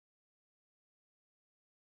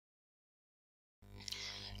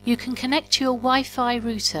You can connect to your Wi-Fi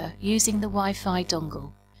router using the Wi-Fi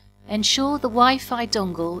dongle. Ensure the Wi-Fi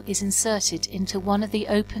dongle is inserted into one of the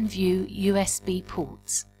OpenView USB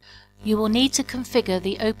ports. You will need to configure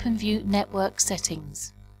the OpenView network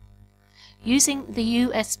settings. Using the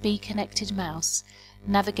USB connected mouse,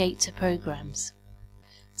 navigate to Programs.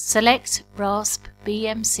 Select RASP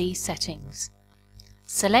BMC Settings.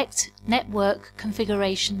 Select Network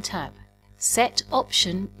Configuration tab. Set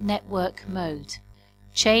Option Network Mode.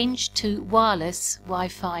 Change to Wireless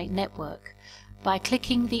Wi-Fi Network by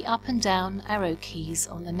clicking the up and down arrow keys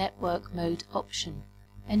on the Network Mode option.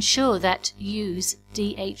 Ensure that Use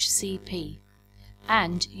DHCP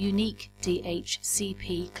and Unique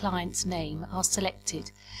DHCP client's name are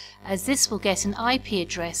selected, as this will get an IP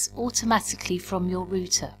address automatically from your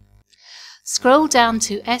router. Scroll down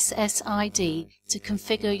to SSID to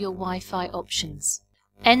configure your Wi-Fi options.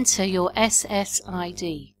 Enter your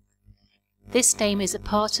SSID. This name is a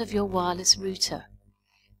part of your wireless router.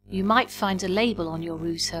 You might find a label on your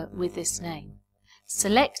router with this name.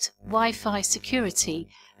 Select Wi-Fi Security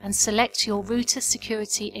and select your router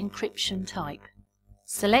security encryption type.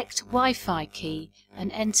 Select Wi-Fi key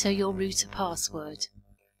and enter your router password.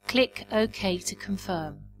 Click OK to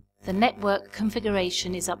confirm. The network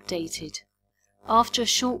configuration is updated. After a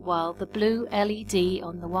short while, the blue LED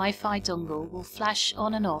on the Wi-Fi dongle will flash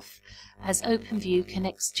on and off as OpenView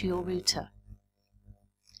connects to your router.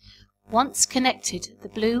 Once connected, the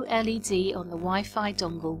blue LED on the Wi-Fi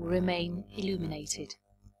dongle will remain illuminated.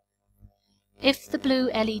 If the blue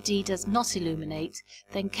LED does not illuminate,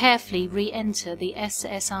 then carefully re-enter the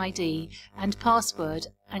SSID and password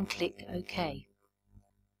and click OK.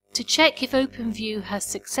 To check if OpenView has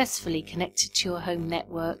successfully connected to your home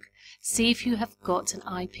network, see if you have got an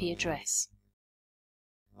IP address.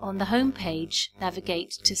 On the home page,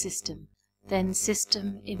 navigate to System, then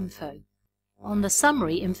System Info. On the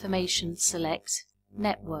Summary Information, select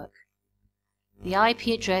Network. The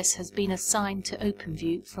IP address has been assigned to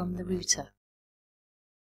OpenView from the router.